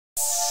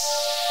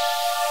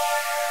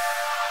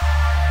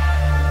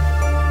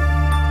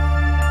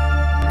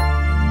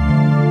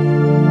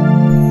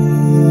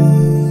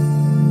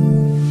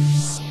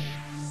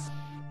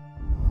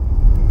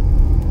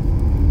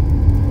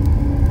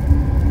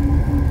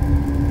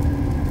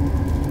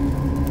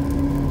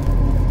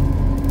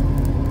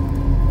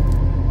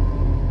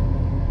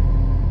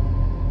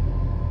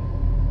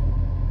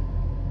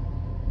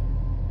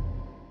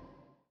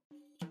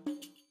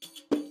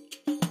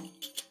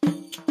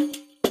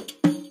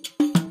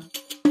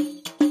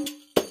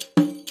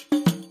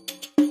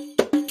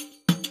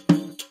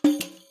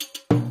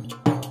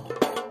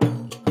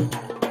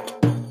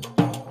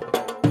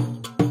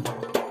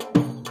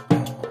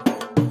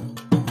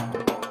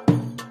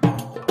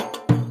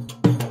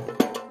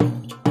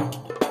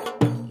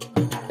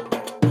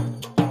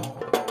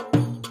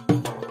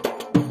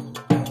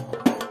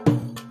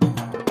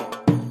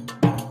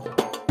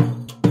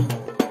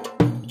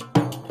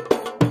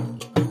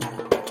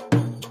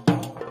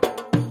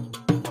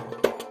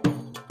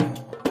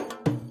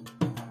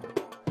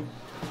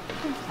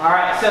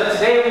Alright, so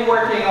today we're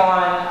working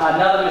on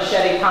another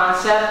machete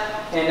concept,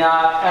 and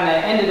on the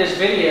end of this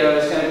video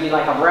is going to be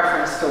like a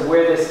reference to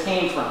where this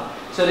came from.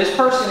 So this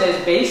person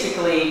is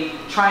basically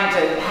trying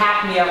to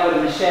hack me up with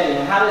a machete,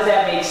 and how does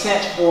that make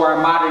sense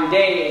for modern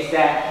day is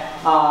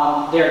that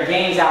there are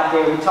games out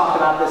there, we talked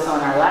about this on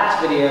our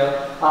last video,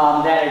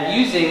 that are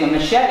using a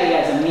machete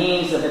as a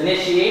means of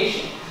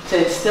initiation,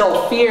 to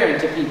instill fear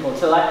into people,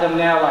 to let them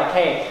know like,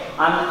 hey,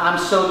 I'm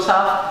so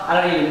tough, I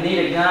don't even need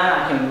a gun,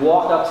 I can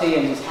walk up to you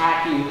and just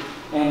hack you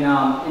and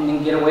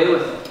then get away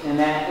with it. And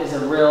that is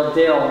a real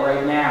deal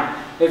right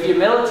now. If you're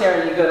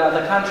military and you go to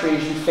other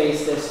countries, you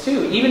face this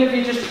too. Even if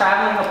you're just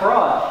traveling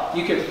abroad,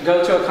 you could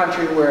go to a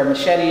country where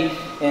machete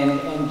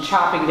and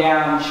chopping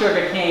down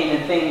sugar cane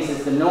and things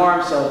is the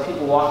norm, so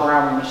people walk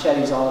around with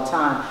machetes all the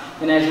time.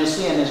 And as you'll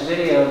see in this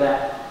video,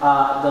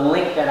 that the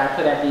link that I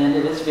put at the end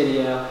of this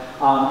video,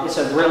 it's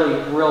a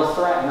real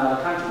threat in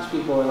other countries.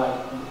 People are like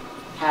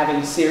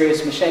having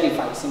serious machete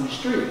fights in the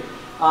street.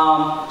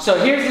 So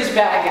here's this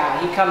bad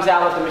guy. He comes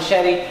out with a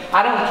machete.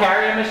 I don't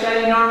carry a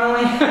machete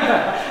normally.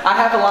 I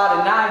have a lot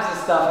of knives and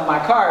stuff in my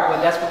car,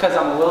 but that's because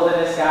I'm a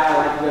wilderness guy. I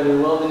like to go to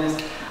the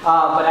wilderness.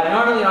 But I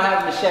normally don't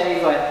have a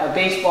machete, but a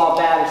baseball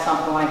bat or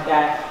something like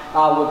that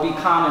would be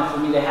common for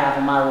me to have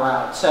in my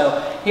ride. So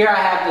here I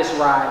have this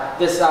ride,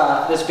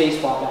 this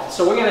baseball bat.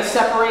 So we're going to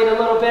separate a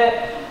little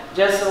bit.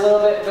 Just a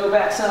little bit, go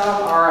back some.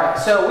 Alright,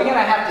 so we're going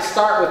to have to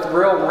start with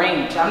real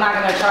range. I'm not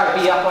going to try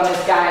to be up on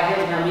this guy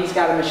hitting him. He's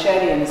got a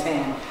machete in his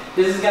hand.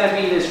 This is going to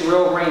be this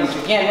real range.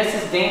 Again,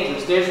 this is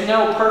dangerous. There's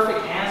no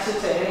perfect answer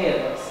to any of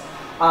this.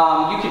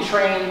 You could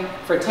train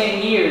for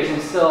 10 years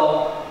and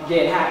still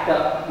get hacked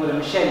up with a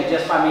machete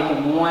just by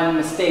making one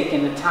mistake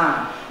in the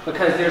time.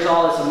 Because there's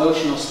all this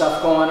emotional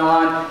stuff going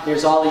on.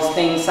 There's all these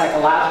things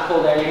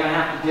psychological that you're going to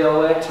have to deal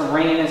with.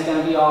 Terrain is going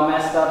to be all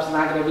messed up. It's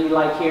not going to be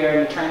like here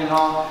in the training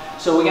hall.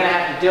 So we're going to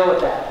have to deal with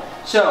that.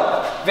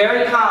 So,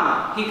 very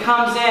common. He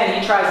comes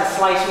in, he tries to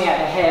slice me at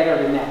the head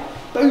or the neck.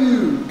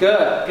 Boom!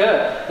 Good,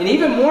 good. And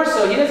even more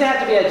so, he doesn't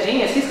have to be a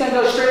genius. He's going to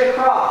go straight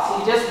across.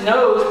 He just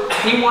knows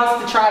he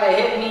wants to try to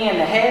hit me in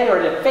the head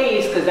or the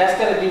face because that's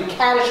going to do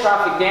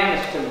catastrophic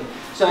damage to me.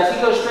 So as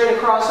he goes straight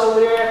across over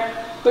there,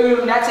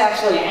 boom, that's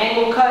actually an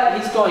angle cut.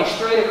 He's going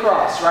straight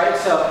across, right?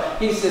 So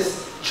he's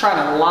just trying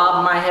to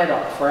lob my head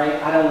off, right?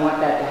 I don't want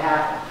that to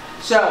happen.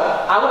 So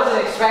I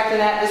wasn't expecting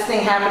that. This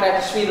thing happened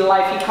at the speed of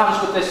light. He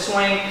comes with this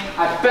swing.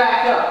 I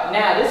back up.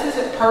 Now, this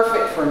isn't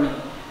perfect for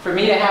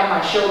me to have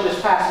my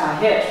shoulders past my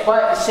hips,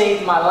 but it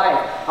saved my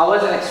life. I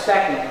wasn't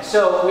expecting it.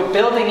 So we're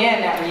building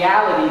in that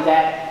reality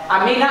that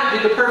I may not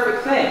do the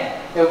perfect thing.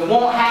 It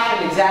won't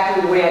happen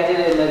exactly the way I did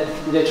it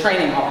in the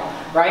training hall.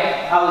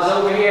 Right? I was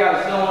over here, I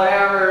was doing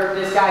whatever,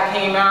 this guy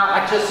came out,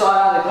 I just saw it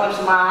out of the glimpse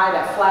of my eye,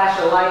 that flash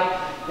of light,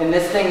 and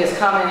this thing is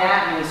coming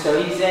at me, so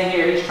he's in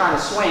here, he's trying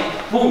to swing.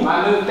 Boom,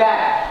 I move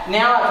back.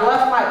 Now I've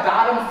left my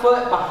bottom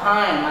foot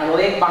behind, my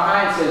leg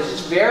behind, so it's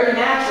just very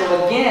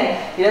natural. Again,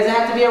 he doesn't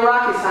have to be a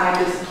rocket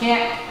scientist, he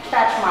can't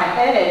catch my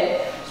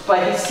head,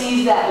 but he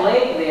sees that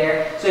leg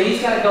there, so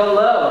he's going to go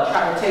low and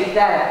try to take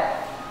that out.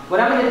 What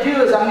I'm going to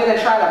do is I'm going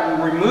to try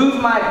to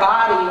remove my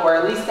body, or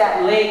at least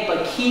that leg,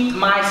 but keep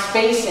my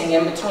spacing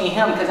in between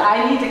him, because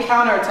I need to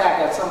counterattack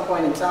at some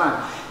point in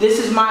time. This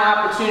is my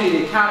opportunity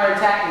to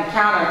counterattack and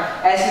counter.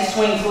 As he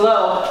swings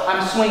low,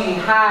 I'm swinging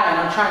high and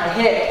I'm trying to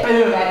hit,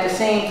 boom, at the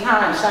same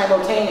time,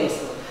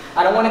 simultaneously.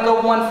 I don't want to go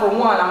one for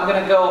one, I'm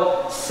going to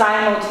go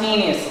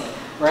simultaneously.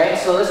 Right?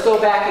 So let's go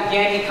back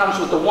again. He comes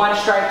with the one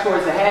strike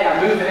towards the head,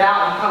 I move it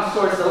out, he comes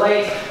towards the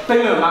legs,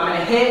 boom, I'm going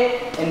to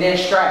hit and then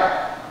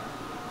strike.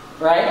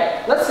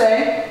 Right? Let's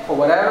say, for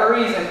whatever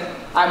reason,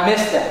 I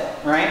missed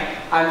that, right?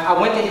 I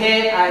went to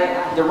hit,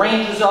 the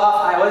range was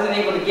off, I wasn't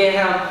able to get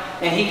him,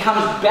 and he comes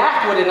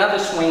back with another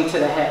swing to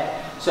the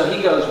head. So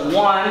he goes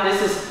one,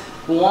 this is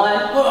one,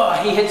 oh,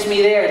 he hits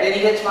me there, then he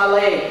hits my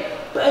leg,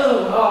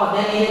 boom, oh,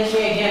 then he hits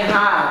me again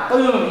high,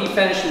 boom, he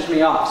finishes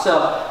me off.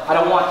 So I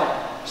don't want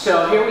that.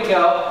 So here we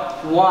go,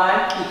 one,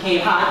 he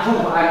came high,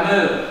 boom, I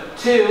moved.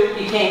 Two,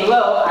 he came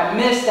low, I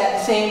missed at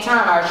the same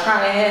time, I was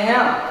trying to hit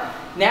him.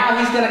 Now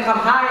he's going to come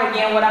higher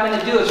again. What I'm going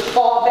to do is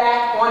fall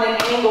back on an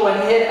angle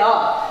and hit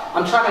up.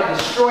 I'm trying to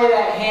destroy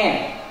that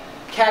hand.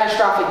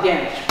 Catastrophic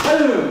damage.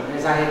 Boom!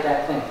 As I hit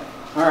that thing.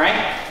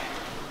 Alright?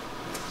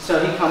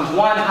 So he comes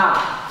one high.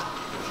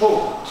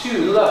 Boom.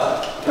 Two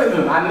low.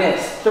 Boom. I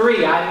missed.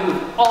 Three. I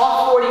move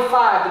all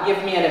 45 to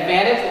give me an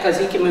advantage because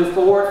he can move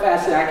forward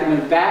faster than I can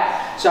move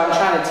back. So I'm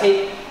trying to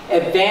take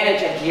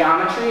advantage of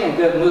geometry and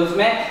good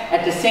movement.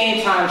 At the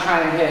same time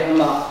trying to hit him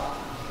up.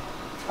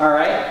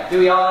 Alright? Do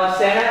we all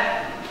understand that?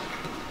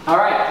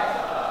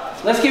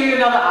 Alright, let's give you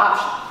another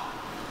option.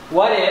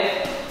 What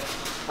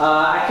if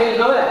I couldn't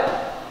go that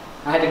way?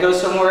 I had to go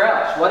somewhere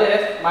else. What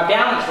if my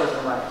balance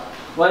wasn't right?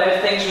 What if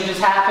things were just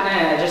happening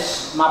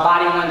and my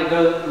body wanted to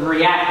go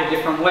react a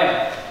different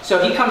way?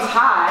 So he comes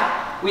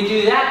high, we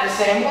do that to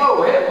say,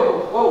 whoa, hey,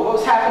 whoa,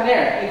 what's happened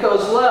there? He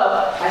goes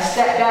low, I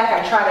step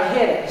back, I try to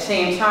hit at the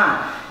same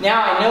time.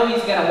 Now I know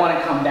he's going to want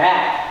to come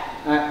back.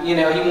 You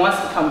know, he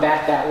wants to come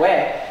back that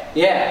way.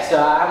 Yeah, so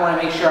I want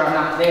to make sure I'm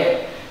not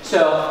there.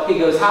 So he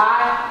goes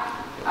high,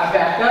 I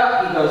back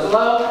up, he goes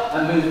low,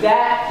 I move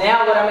that.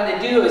 Now what I'm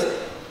going to do is,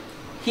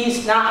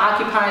 he's not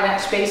occupying that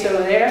space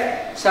over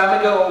there, so I'm going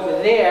to go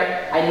over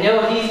there. I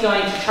know he's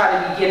going to try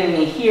to be getting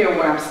me here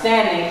where I'm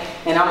standing,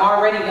 and I'm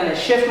already going to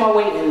shift my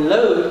weight and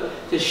load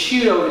to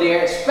shoot over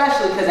there,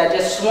 especially because I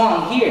just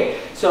swung here.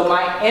 So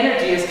my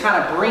energy is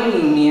kind of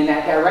bringing me in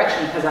that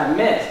direction because I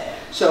missed.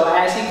 So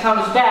as he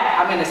comes back,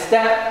 I'm going to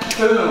step,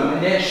 boom,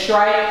 and then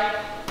strike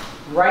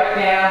right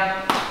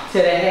down to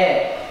the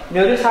head.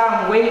 Notice how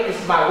my weight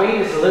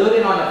is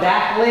loaded on the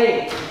back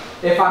leg.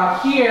 If I'm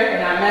here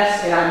and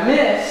I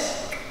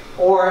miss,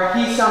 or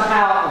he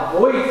somehow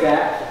avoids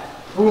that,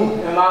 boom,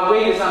 and my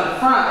weight is on the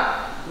front,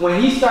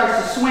 when he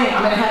starts to swing,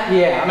 I'm gonna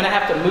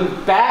have to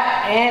move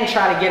back and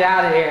try to get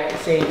out of there at the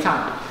same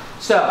time.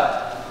 So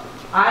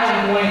I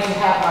am going to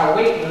have my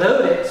weight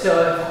loaded,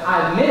 so if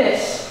I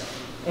miss,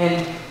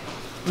 and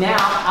now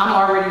I'm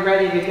already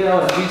ready to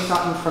go and do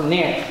something from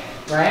there.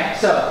 Right?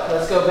 So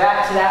let's go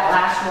back to that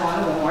last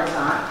one more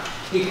time.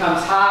 He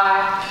comes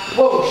high,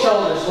 whoa,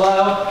 shoulders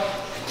low,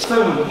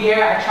 boom,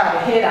 here I try to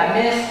hit, I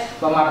miss,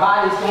 but my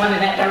body's going in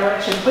that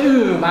direction,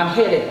 boom, I'm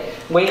hitting.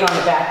 Weight on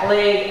the back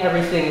leg,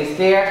 everything is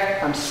there,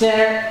 I'm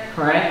centered,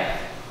 right?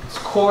 This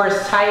core is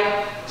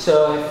tight,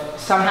 so if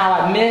somehow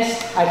I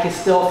miss, I can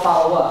still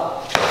follow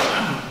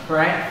up,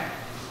 right?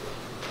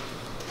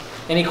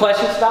 Any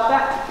questions about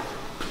that?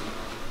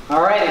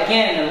 All right,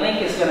 again, the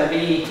link is going to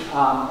be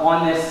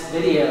on this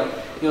video.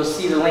 You'll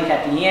see the link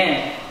at the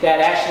end that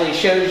actually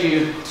shows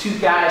you two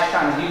guys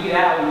trying to duke it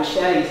out with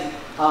machetes,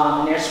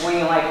 and they're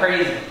swinging like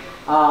crazy.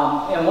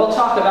 And we'll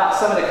talk about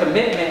some of the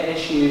commitment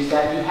issues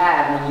that you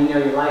have when you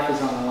know your life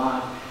is on the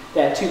line,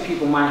 that two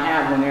people might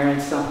have when they're in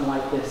something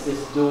like this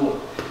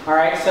duel. All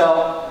right,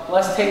 so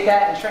let's take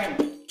that and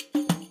train.